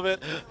need all of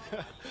it.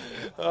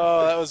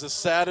 Oh, that was the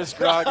saddest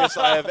Gragas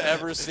I have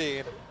ever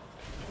seen.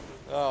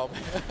 Oh,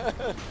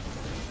 man.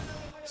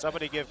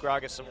 Somebody give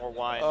Gragas some more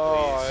wine,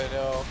 Oh, please. I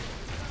know.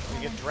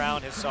 We can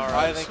drown his sorrows.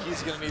 I think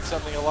he's going to need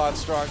something a lot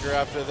stronger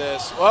after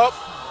this. Well,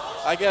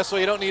 I guess, well,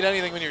 you don't need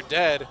anything when you're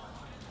dead.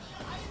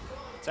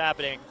 It's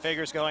happening.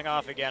 Figures going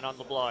off again on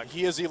LeBlanc.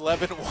 He is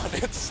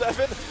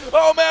 11-1-7.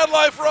 Oh,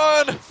 Madlife,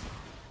 run!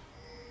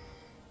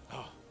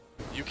 Oh,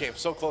 you came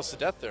so close to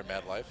death there,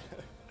 Madlife.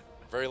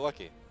 Very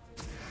lucky.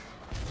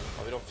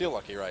 Well, we don't feel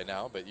lucky right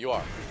now, but you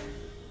are.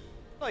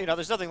 Well, you know,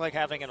 there's nothing like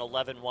having an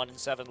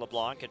 11-1-7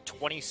 LeBlanc at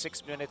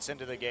 26 minutes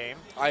into the game.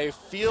 I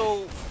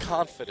feel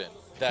confident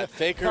that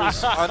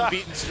Faker's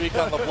unbeaten streak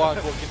on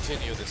LeBlanc will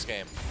continue this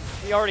game.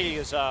 He already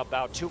is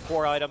about 2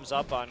 core items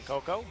up on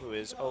Coco, who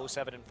is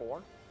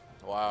 0-7-4.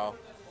 Wow.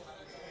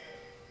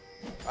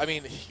 I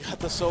mean, he got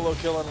the solo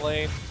kill in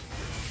lane.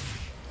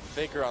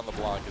 Faker on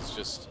LeBlanc is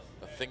just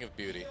a thing of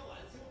beauty. It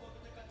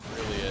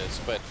really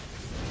is. But,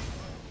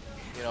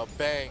 you know,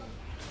 Bang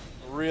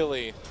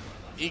really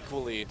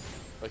equally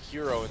a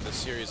hero in this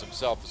series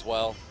himself as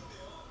well.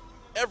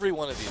 Every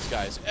one of these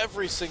guys,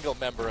 every single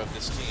member of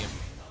this team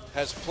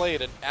has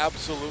played an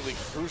absolutely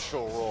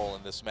crucial role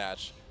in this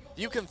match.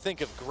 You can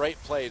think of great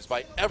plays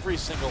by every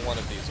single one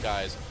of these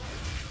guys.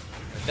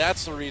 And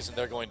that's the reason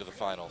they're going to the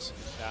finals.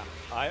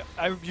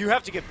 Yeah, you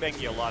have to give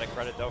Bengi a lot of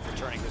credit, though, for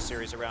turning this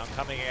series around,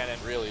 coming in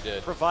and really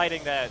did.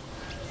 Providing that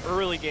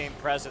early game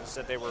presence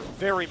that they were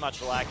very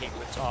much lacking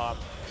with Tom.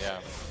 Yeah.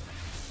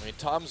 I mean,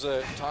 Tom's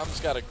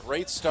got a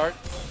great start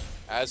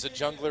as a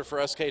jungler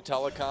for SK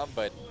Telecom,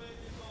 but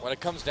when it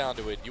comes down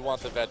to it, you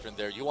want the veteran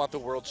there, you want the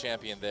world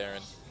champion there,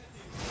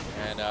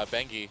 and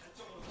Bengi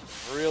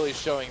really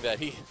showing that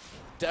he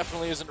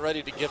definitely isn't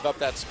ready to give up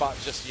that spot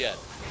just yet.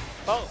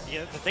 Well, you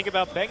know, the thing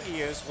about Bengi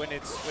is when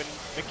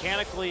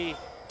mechanically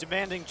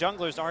demanding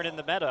junglers aren't in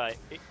the meta,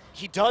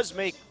 he does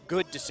make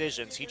good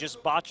decisions. He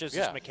just botches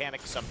his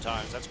mechanics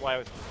sometimes. That's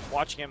why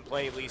watching him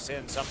play Lee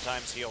Sin,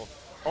 sometimes he'll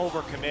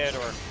overcommit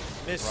or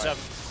miss some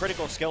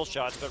critical skill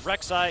shots. But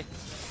Rek'Sai,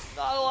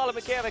 not a lot of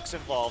mechanics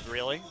involved,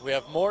 really. We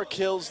have more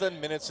kills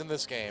than minutes in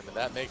this game, and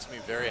that makes me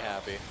very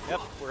happy. Yep,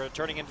 we're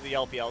turning into the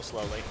LPL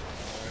slowly.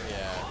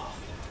 Yeah.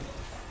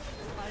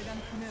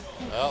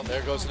 Well,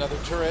 there goes another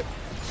turret.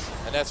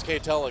 And SK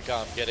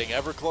Telecom getting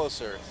ever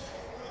closer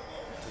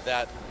to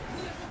that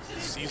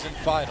season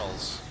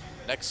finals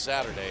next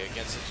Saturday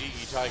against the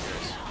GE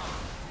Tigers.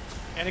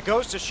 And it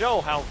goes to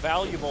show how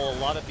valuable a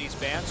lot of these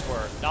bans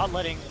were. Not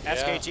letting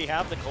SKT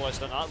have the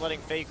Kalista, not letting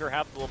Faker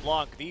have the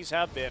LeBlanc. These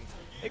have been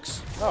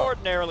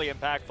extraordinarily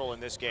impactful in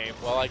this game.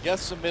 Well, I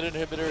guess the mid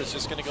inhibitor is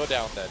just going to go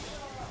down then.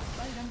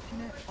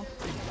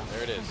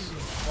 There it is.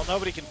 Well,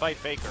 nobody can fight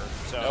Faker,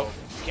 so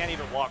you can't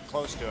even walk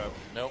close to him.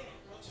 Nope.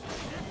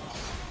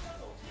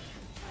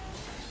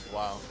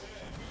 Wow.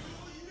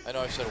 I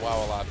know I've said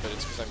wow a lot, but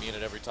it's because I mean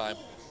it every time.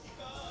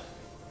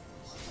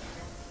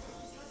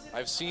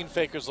 I've seen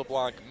Faker's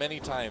LeBlanc many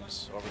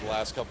times over the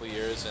last couple of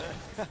years,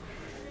 and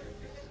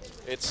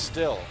it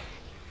still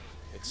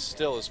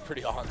is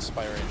pretty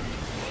awe-inspiring.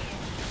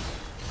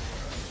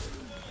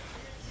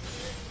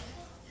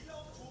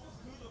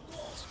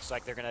 Looks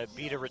like they're going to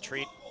beat a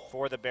retreat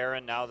for the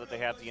Baron now that they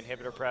have the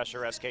inhibitor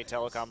pressure. SK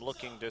Telecom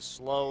looking to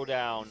slow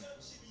down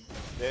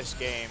this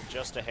game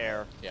just a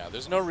hair. Yeah,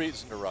 there's no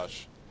reason to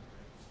rush.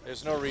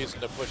 There's no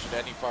reason to push it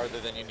any farther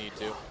than you need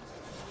to.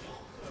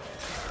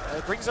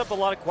 It brings up a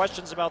lot of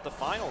questions about the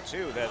final,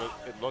 too, that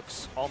it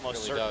looks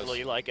almost really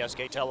certainly like SK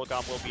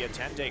Telecom will be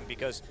attending,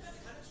 because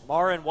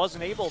Marin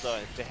wasn't able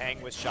to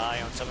hang with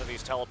Shy on some of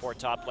these teleport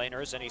top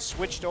laners, and he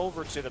switched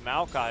over to the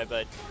Maokai,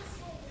 but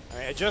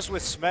I mean, just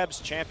with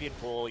Smeb's champion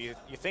pool, you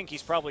think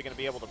he's probably going to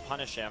be able to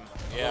punish him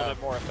a little bit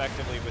more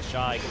effectively with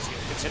Shy,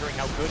 considering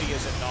how good he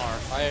is at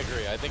Gnar. I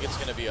agree. I think it's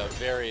going to be a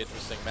very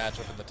interesting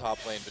matchup in the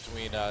top lane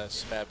between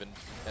Smeb and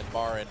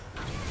Marin,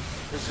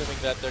 presuming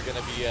that they're going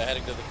to be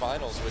heading to the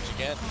finals, which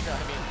again, I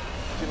mean,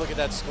 if you look at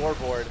that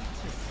scoreboard,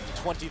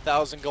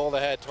 20,000 gold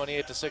ahead,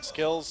 28 to 6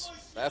 kills.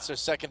 That's their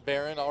second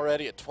Baron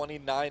already at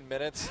 29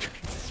 minutes.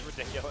 It's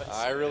ridiculous.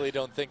 I really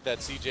don't think that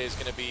CJ is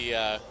going to be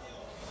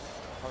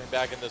coming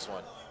back in this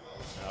one.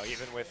 No,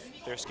 even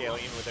with their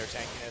scaling, even with their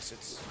tankiness,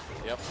 it's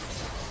Yep.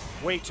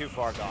 way too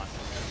far gone.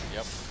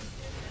 Yep.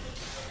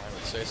 I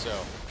would say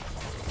so.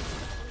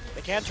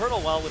 They can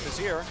turtle well with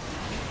Azir.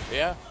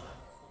 Yeah.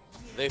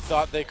 They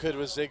thought they could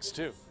with Ziggs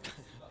too.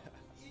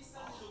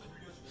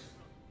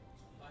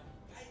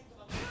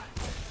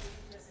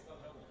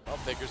 Well,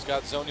 Faker's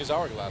got Zhonya's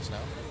Hourglass now.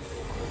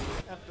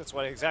 Yeah, that's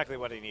exactly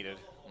what he needed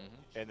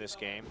in this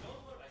game.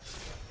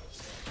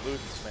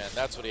 Ludens, man,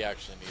 that's what he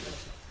actually needed.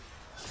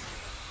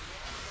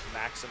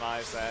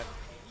 Maximize that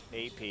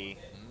AP.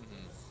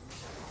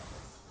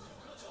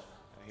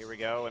 Here we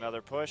go,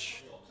 another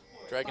push.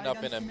 Dragging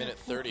up in a minute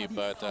 30,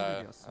 but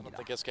I don't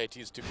think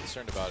SKT is too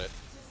concerned about it.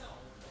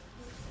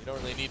 You don't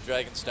really need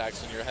dragon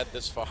stacks when you're ahead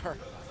this far.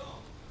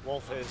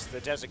 Wolf is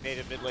the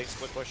designated mid-lane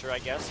split pusher, I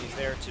guess. He's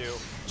there to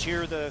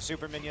cheer the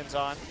super minions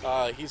on.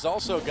 He's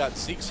also got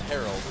Zeke's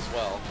Herald as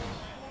well.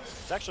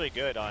 It's actually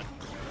good on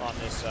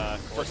this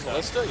For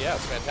Kalista, yeah,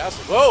 it's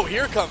fantastic. Whoa,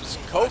 here comes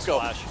Coco.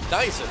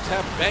 Nice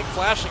attempt. Bank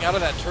flashing out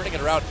of that, turning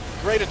it around.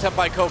 Great attempt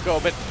by Coco,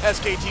 but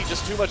SKT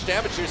just too much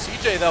damage here.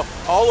 CJ, though,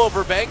 all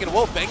over Bang and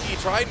Wolf.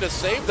 Bengi trying to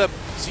save them.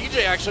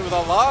 CJ actually with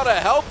a lot of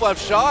help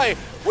left. Shy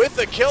with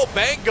the kill.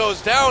 Bang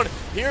goes down.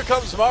 Here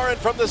comes Marin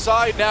from the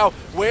side now.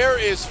 Where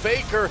is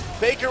Faker?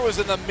 Faker was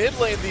in the mid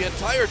lane the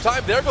entire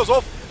time. There goes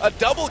Wolf. A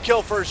double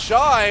kill for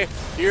Shy.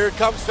 Here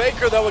comes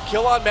Faker, though, a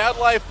kill on Mad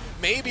Life,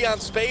 maybe on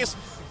Space.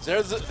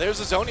 There's a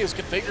Zhonya's.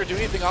 Can Faker do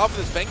anything off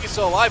of this? Bengi's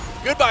still alive.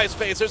 Goodbye,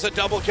 Space. There's a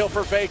double kill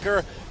for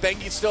Faker.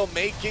 Bengi's still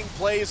making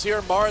plays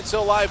here. Marin's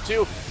still alive,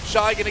 too.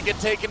 Shy going to get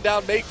taken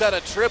down, make that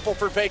a triple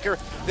for Faker.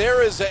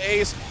 There is the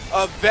ace.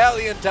 A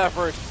valiant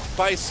effort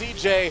by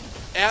CJ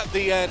at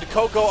the end.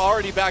 Coco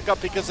already back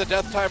up because the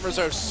death timers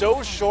are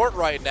so short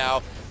right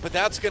now, but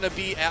that's going to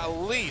be at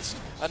least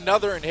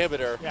another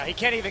inhibitor. Yeah, he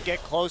can't even get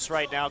close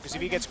right now, because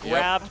if he gets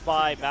grabbed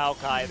by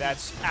Maokai,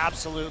 that's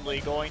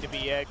absolutely going to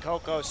be it.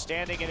 Coco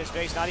standing in his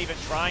base, not even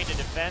trying to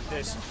defend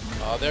this.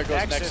 Oh, there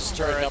goes Nexus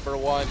turret number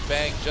 1.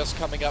 Bang just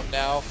coming up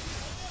now.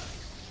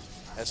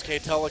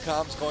 SK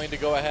Telecom's going to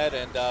go ahead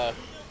and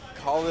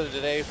call it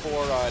a day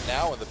for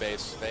now in the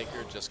base.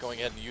 Faker just going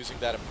ahead and using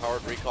that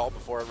empowered recall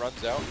before it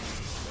runs out.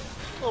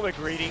 A little bit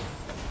greedy.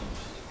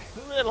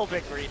 A little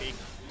bit greedy.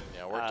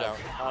 Worked out.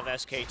 Of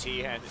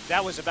SKT, and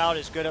that was about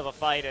as good of a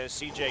fight as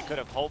CJ could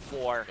have hoped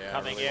for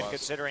coming really in,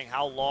 considering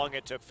how long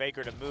it took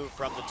Faker to move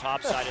from the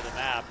top side of the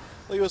map.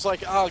 Well, he was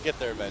like, I'll get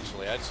there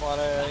eventually. I just want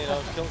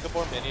to, kill a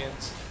couple more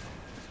minions.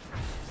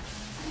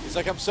 He's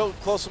like, I'm so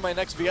close to my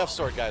next BF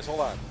sword, guys. Hold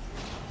on.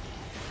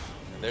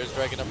 And there's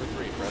Dragon number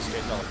 3 for SK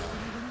Telecom.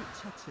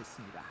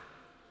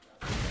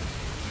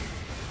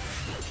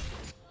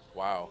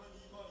 Wow.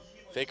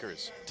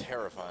 Faker's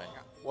terrifying.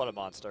 What a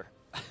monster.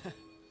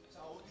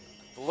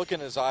 The look in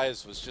his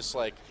eyes was just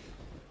like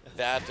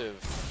that of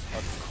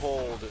a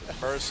cold,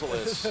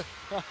 merciless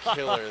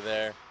killer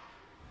there.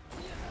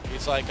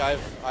 He's like,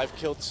 I've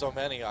killed so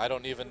many, I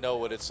don't even know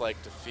what it's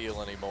like to feel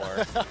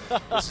anymore.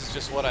 This is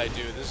just what I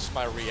do. This is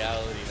my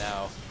reality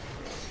now.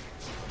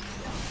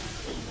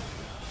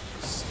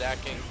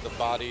 Stacking the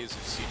bodies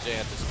of CJ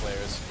Entus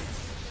players.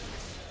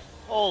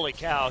 Holy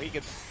cow, he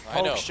could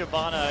poke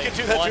Shyvana. He can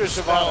do that to a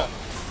Shyvana.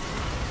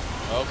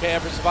 Okay,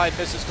 Ever Survive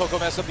misses. Coco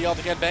mess up the ult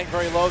again. Bang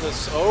very low.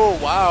 Oh,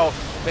 wow.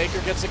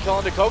 Baker gets the kill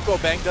into Coco.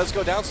 Bang does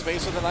go down.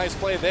 Space with a nice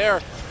play there.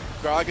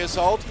 Gragas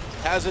ult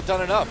hasn't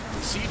done enough.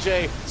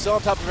 CJ still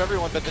on top of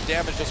everyone, but the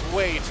damage just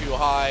way too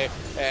high.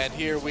 And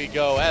here we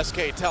go.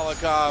 SK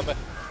Telecom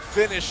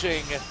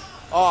finishing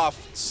off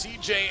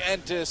CJ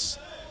Entus.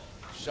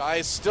 Shy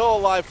is still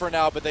alive for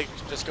now, but they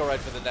just go right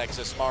for the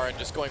Nexus. Marin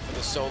just going for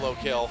the solo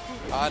kill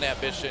on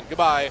Ambition.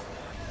 Goodbye.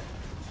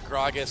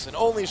 Gragas and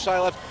only Shy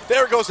left.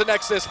 There goes the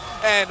Nexus,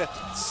 and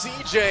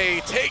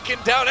CJ taken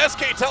down.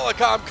 SK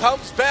Telecom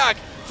comes back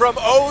from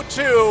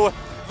 0-2,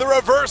 the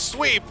reverse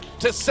sweep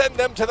to send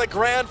them to the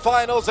grand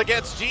finals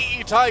against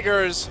GE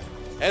Tigers.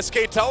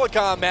 SK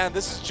Telecom, man,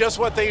 this is just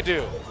what they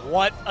do.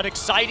 What an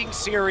exciting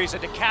series,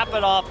 and to cap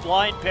it off,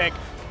 blind pick,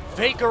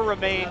 Faker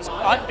remains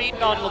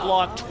unbeaten on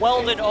LeBlanc,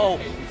 12-0,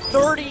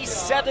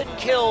 37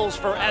 kills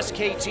for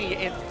SKT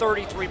in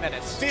 33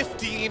 minutes.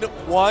 15,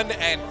 1,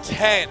 and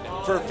 10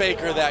 for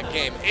Faker that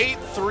game. 8,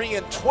 3,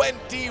 and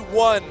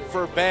 21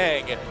 for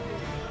Bang.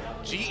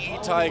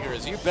 GE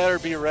Tigers, you better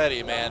be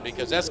ready, man,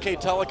 because SK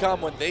Telecom,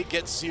 when they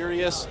get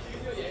serious,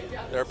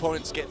 their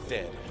opponents get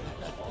dead.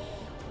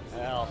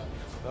 Well,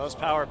 those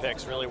power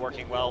picks really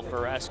working well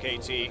for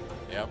SKT.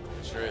 Yep,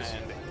 sure is.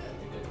 And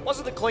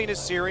wasn't the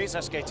cleanest series.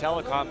 SK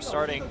Telecom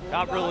starting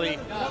not really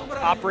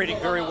operating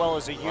very well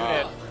as a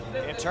unit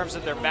in terms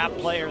of their map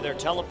play or their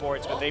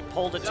teleports, but they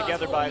pulled it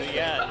together by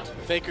the end.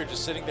 Faker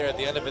just sitting there at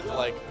the end of it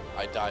like,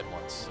 I died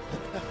once.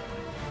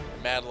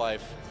 Mad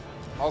Life.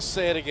 I'll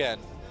say it again,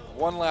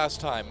 one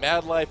last time.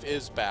 Mad Life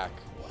is back.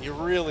 He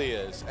really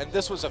is. And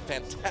this was a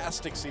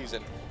fantastic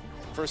season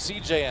for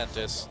CJ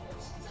Entus.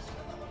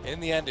 In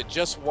the end, it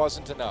just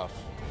wasn't enough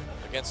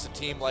against a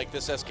team like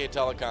this SK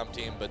Telecom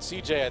team, but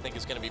CJ I think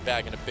is going to be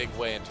back in a big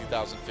way in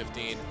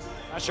 2015.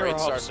 I sure Great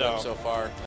hope start for them so. so far.